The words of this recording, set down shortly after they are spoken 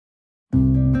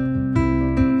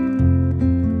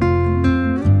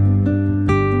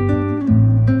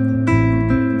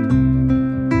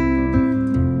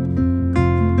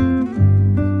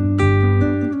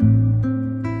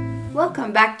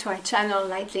channel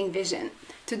Lightling Vision.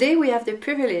 Today we have the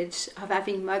privilege of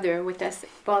having Mother with us.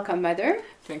 Welcome, Mother.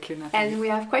 Thank you, Natalie. And we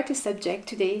have quite a subject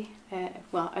today,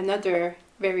 another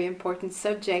very important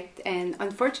subject, and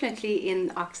unfortunately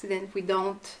in Occident we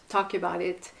don't talk about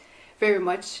it very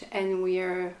much, and we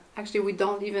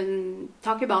don't even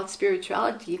talk about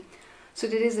spirituality. So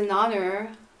it is an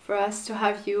honor for us to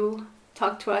have you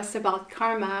talk to us about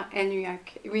karma and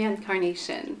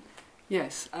reincarnation.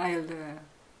 Yes,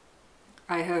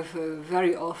 I have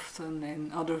very often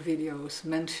in other videos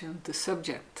mentioned the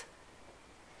subject.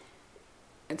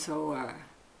 And so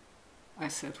I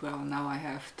said, well, now I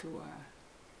have to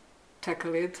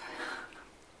tackle it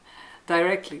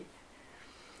directly.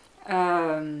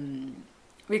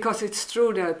 Because it's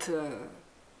true that,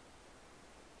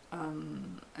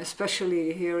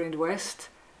 especially here in the West,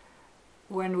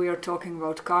 when we are talking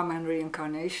about karma and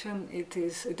reincarnation, it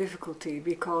is a difficulty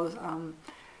because,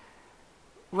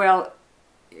 well,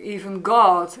 even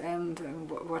God and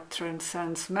what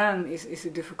transcends man is a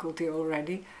difficulty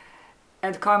already.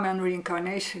 And karma and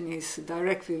reincarnation is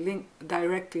directly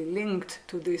linked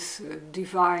to this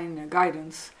divine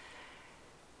guidance.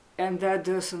 And that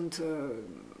doesn't,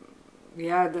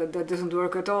 that doesn't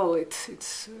work at all.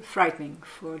 It's frightening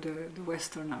for the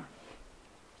Westerner.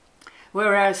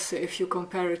 Whereas if you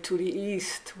compare it to the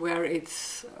East, where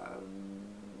it's,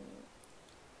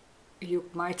 you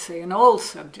might say, an old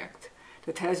subject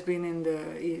that has been in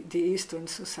the Eastern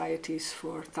societies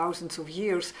for thousands of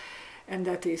years, and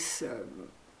that is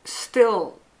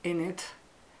still in it,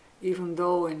 even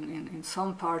though in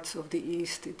some parts of the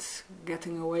East it's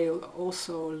getting away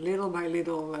also little by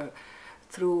little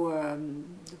through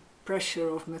the pressure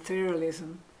of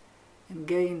materialism and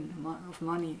gain of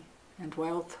money and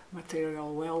wealth,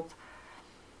 material wealth.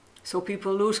 So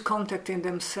people lose contact in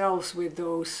themselves with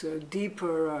those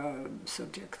deeper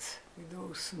subjects, with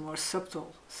those more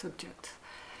subtle subjects.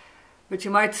 But you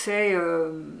might say,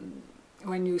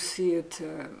 when you see it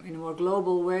in a more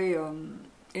global way, in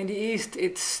the East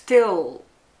it's still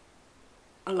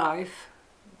alive,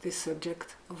 this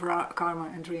subject of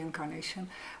karma and reincarnation,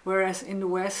 whereas in the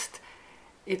West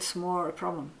it's more a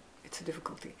problem, it's a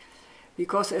difficulty.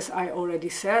 Because, as I already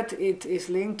said, it is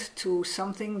linked to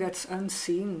something that's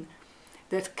unseen,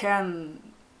 that can,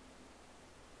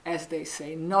 as they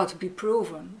say, not be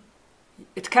proven.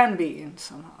 It can be in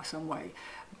some way,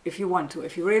 if you want to.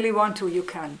 If you really want to, you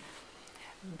can.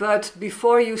 But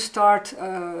before you start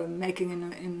making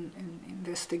an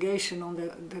investigation on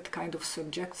that kind of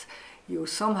subject, you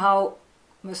somehow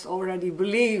must already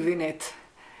believe in it,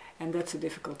 and that's a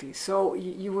difficulty. So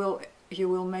you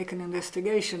will make an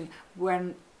investigation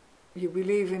when you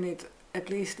believe in it, at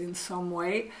least in some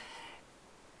way.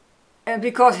 And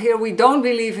because here we don't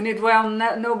believe in it, well,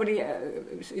 nobody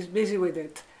is busy with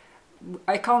it.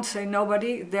 I can't say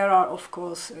nobody. There are, of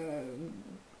course,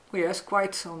 yes,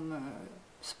 quite some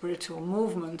spiritual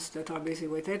movements that are busy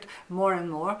with it, more and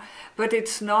more. But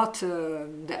it's not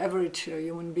the average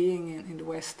human being in the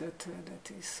West that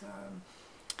is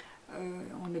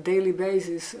on a daily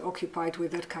basis occupied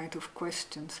with that kind of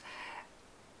questions.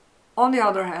 On the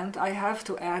other hand, I have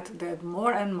to add that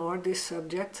more and more this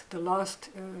subject, the last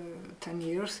 10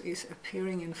 years, is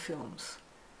appearing in films.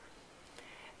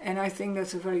 And I think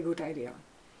that's a very good idea.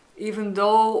 Even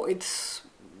though it's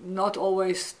not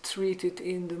always treated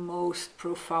in the most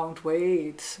profound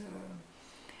way,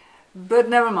 but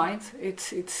never mind,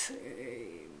 it's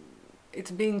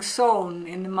being sown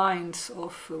in the minds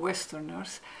of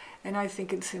Westerners. And I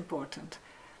think it's important.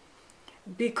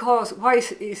 Because, why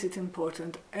is it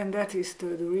important? And that is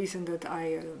the reason that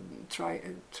I try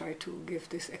to give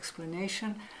this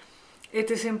explanation. It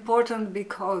is important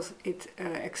because it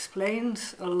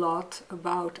explains a lot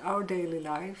about our daily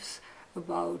lives,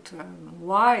 about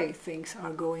why things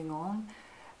are going on.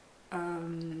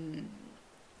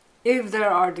 If there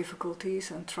are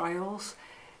difficulties and trials,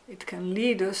 it can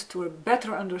lead us to a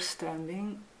better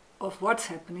understanding of what's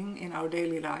happening in our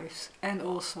daily lives, and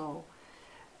also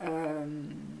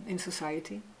in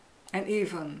society, and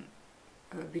even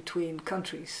between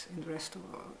countries in the rest of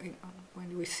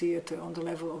when we see it on the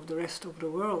level of the rest of the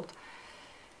world.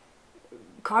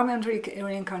 Karma and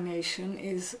reincarnation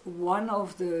is one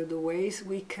of the ways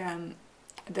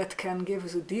that can give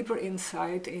us a deeper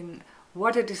insight in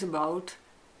what it is about.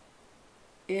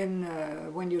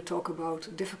 When you talk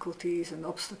about difficulties and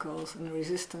obstacles and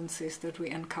resistances that we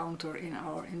encounter in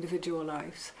our individual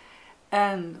lives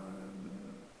and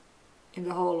in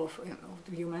the whole of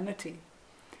humanity.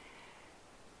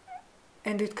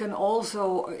 And it can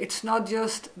also, it's not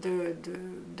just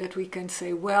that we can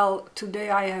say, well, today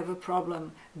I have a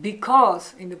problem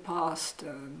because in the past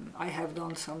I have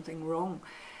done something wrong.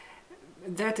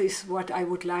 that is what I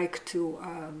would like to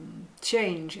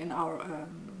change in our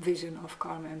vision of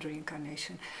karma and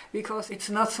reincarnation, because it's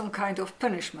not some kind of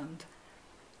punishment.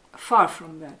 Far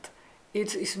from that.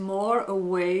 It is more a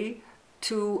way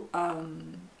to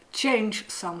change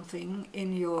something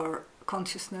in your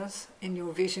consciousness, in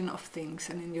your vision of things,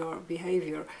 and in your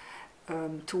behavior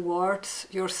towards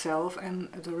yourself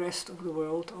and the rest of the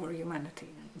world or humanity.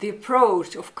 The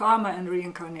approach of karma and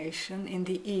reincarnation in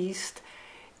the East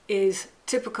is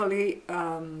typically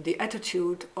the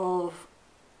attitude of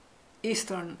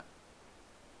Eastern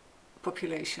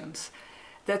populations.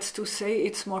 That's to say,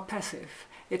 it's more passive.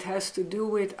 It has to do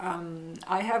with,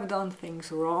 I have done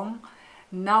things wrong,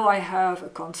 now I have a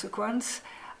consequence,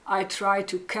 I try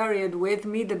to carry it with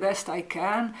me the best I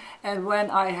can, and when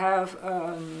I have,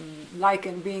 like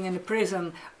in being in a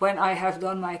prison, when I have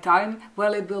done my time,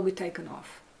 well, it will be taken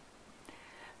off.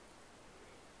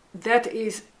 That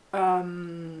is,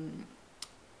 from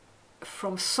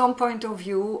some point of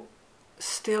view,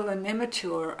 still an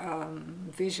immature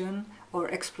vision or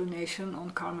explanation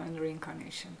on karma and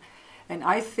reincarnation. And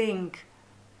I think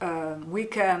we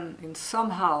can in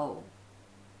somehow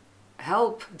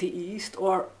help the East,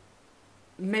 or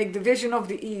make the vision of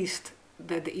the East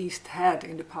that the East had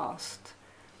in the past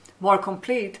more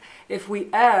complete if we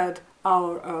add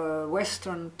our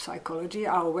Western psychology,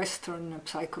 our Western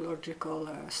psychological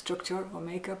structure or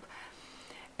makeup,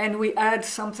 and we add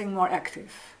something more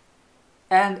active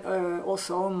and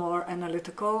also more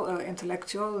analytical,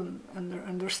 intellectual,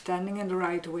 understanding in the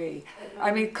right way.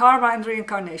 I mean, karma and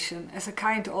reincarnation as a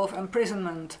kind of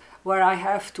imprisonment where I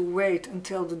have to wait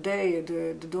until the day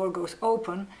the door goes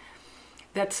open,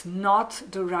 that's not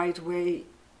the right way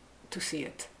to see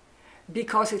it.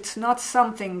 Because it's not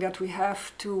something that we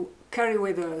have to carry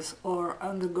with us or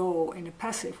undergo in a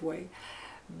passive way,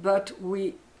 but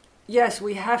yes,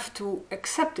 we have to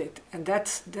accept it, and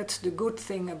that's the good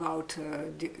thing about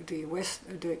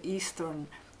the Eastern.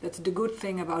 That's the good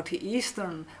thing about the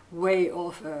Eastern way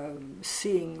of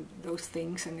seeing those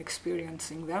things and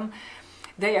experiencing them.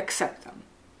 They accept them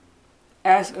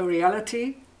as a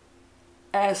reality,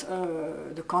 as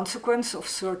the consequence of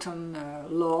certain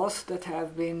laws that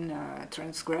have been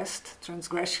transgressed,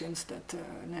 transgressions that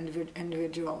an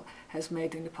individual has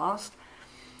made in the past.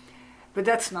 But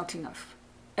that's not enough.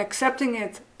 Accepting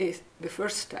it is the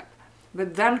first step.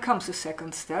 But then comes the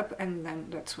second step, and then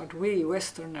that's what we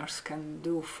Westerners can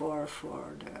do for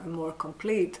a more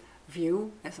complete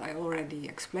view, as I already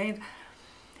explained.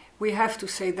 We have to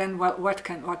say then, well, what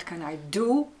can I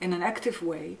do in an active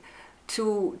way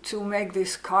to make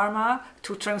this karma,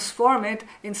 to transform it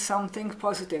in something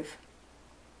positive.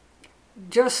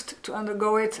 Just to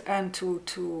undergo it and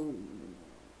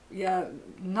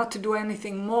not to do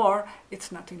anything more,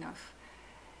 it's not enough.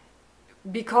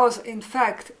 Because in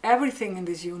fact, everything in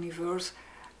this universe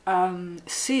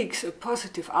seeks a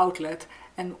positive outlet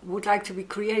and would like to be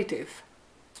creative.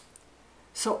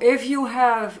 So if you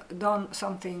have done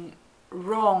something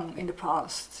wrong in the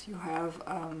past, you have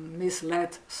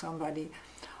misled somebody,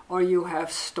 or you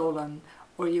have stolen,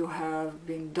 or you have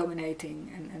been dominating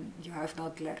and you have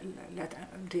not let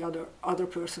the other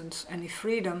persons any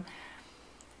freedom,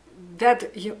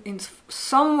 that you, in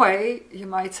some way you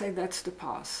might say that's the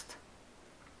past.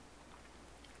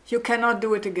 You cannot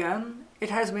do it again, it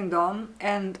has been done,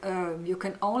 and you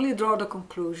can only draw the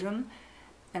conclusion,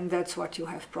 and that's what you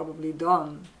have probably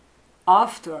done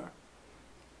after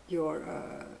your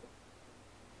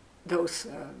those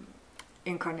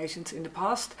incarnations in the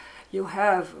past. You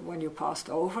have, when you passed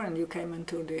over and you came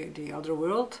into the other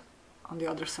world, on the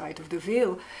other side of the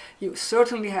veil, you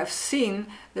certainly have seen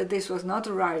that this was not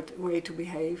the right way to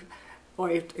behave, or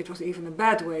it was even a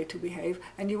bad way to behave,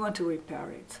 and you want to repair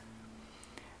it.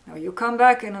 Now you come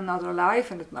back in another life,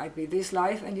 and it might be this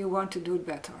life, and you want to do it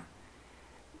better.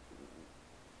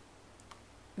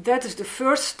 That is the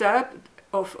first step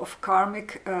of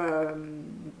karmic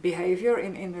behavior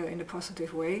in a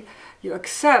positive way. You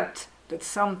accept that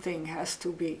something has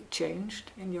to be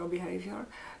changed in your behavior.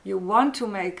 You want to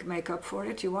make up for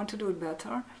it, you want to do it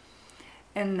better.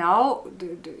 And now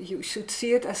you should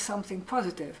see it as something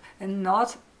positive, and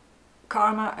not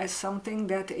karma as something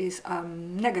that is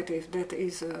negative, that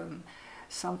is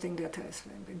something that has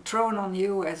been thrown on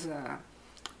you as a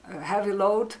heavy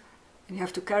load, and you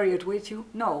have to carry it with you.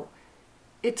 No,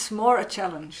 it's more a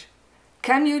challenge.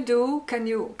 Can you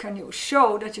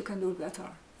show that you can do it better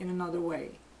in another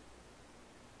way?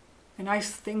 And I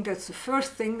think that's the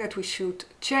first thing that we should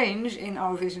change in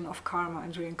our vision of karma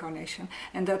and reincarnation,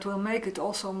 and that will make it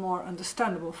also more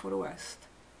understandable for the West.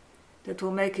 That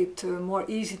will make it more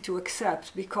easy to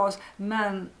accept, because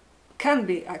man can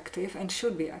be active and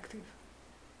should be active.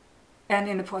 and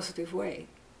in a positive way.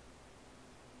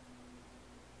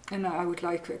 And I would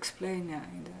like to explain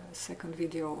in the second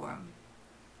video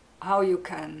how you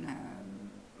can,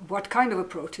 what kind of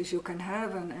approaches you can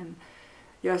have, and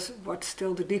yes, what's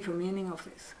still the deeper meaning of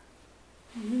this.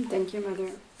 Thank you, Mother.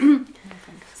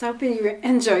 Thanks. So I hope you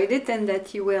enjoyed it and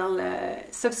that you will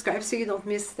subscribe so you don't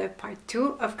miss the part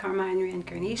 2 of Karma and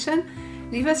Reincarnation.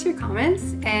 Leave us your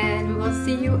comments and we will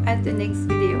see you at the next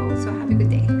video. So have a good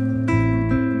day.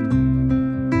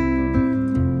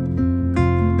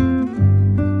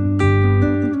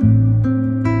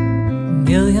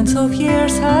 Millions of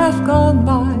years have gone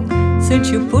by since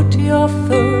you put your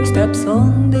first steps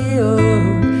on the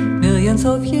earth. Millions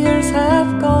of years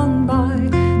have gone by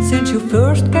since you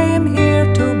first came here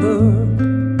to birth.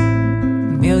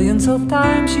 Millions of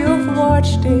times you've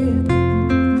watched it,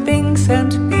 things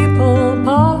and people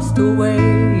passed away.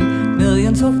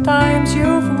 Millions of times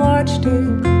you've watched it,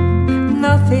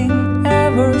 nothing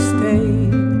ever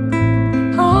stayed.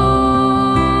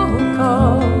 How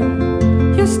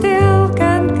come you still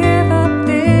can't give up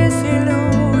this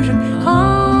illusion?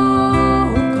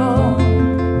 How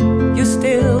come you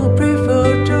still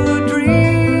prefer to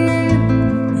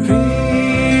dream,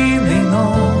 dreaming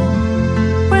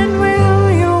on? When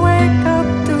will you wake up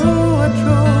to a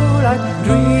true light?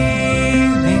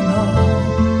 Dreaming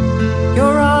on,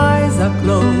 your eyes are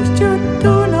closed, you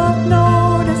do not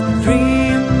notice.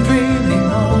 Dreaming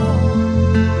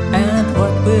on, and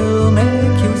what will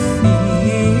make you see?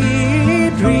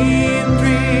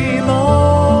 Dream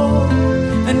on,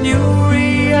 a new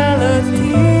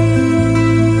reality.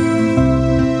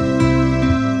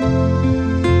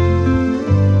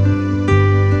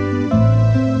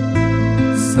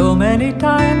 So many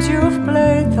times you've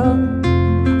played them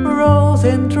roles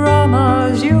in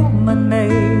dramas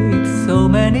human-made. So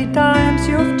many times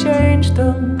you've changed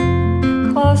them,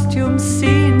 costumes,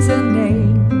 scenes and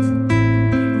names.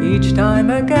 Each time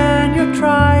again you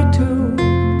try to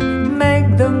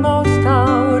make the most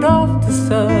out of the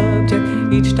subject.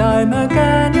 Each time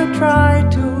again you try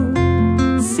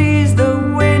to seize the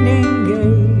winning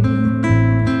game.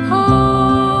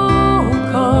 How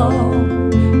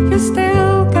come you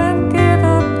still can't give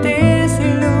up this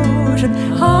illusion?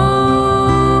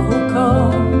 How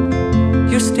come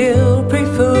you still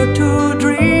prefer to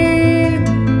dream,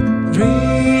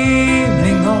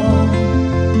 dreaming on?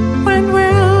 When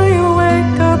will you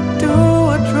wake up to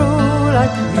a true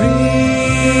light?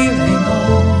 Dreaming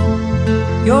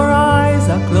on, your eyes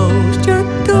are closed, you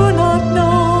do not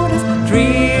notice.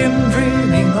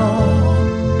 Dreaming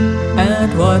on,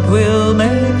 and what will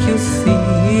make you see?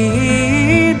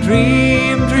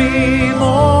 Dream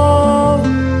on,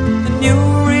 a new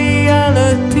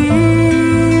reality.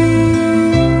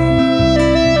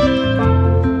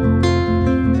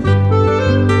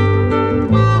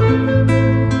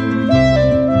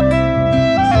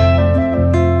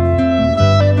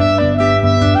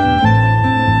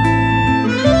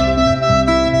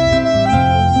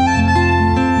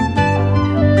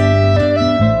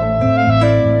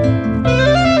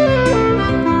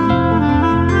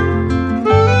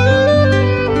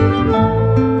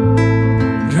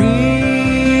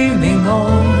 Dreaming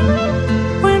on,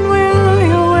 when will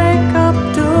you wake up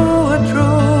to a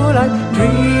true light?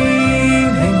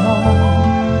 Dreaming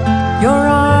on, your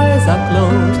eyes are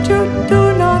closed, you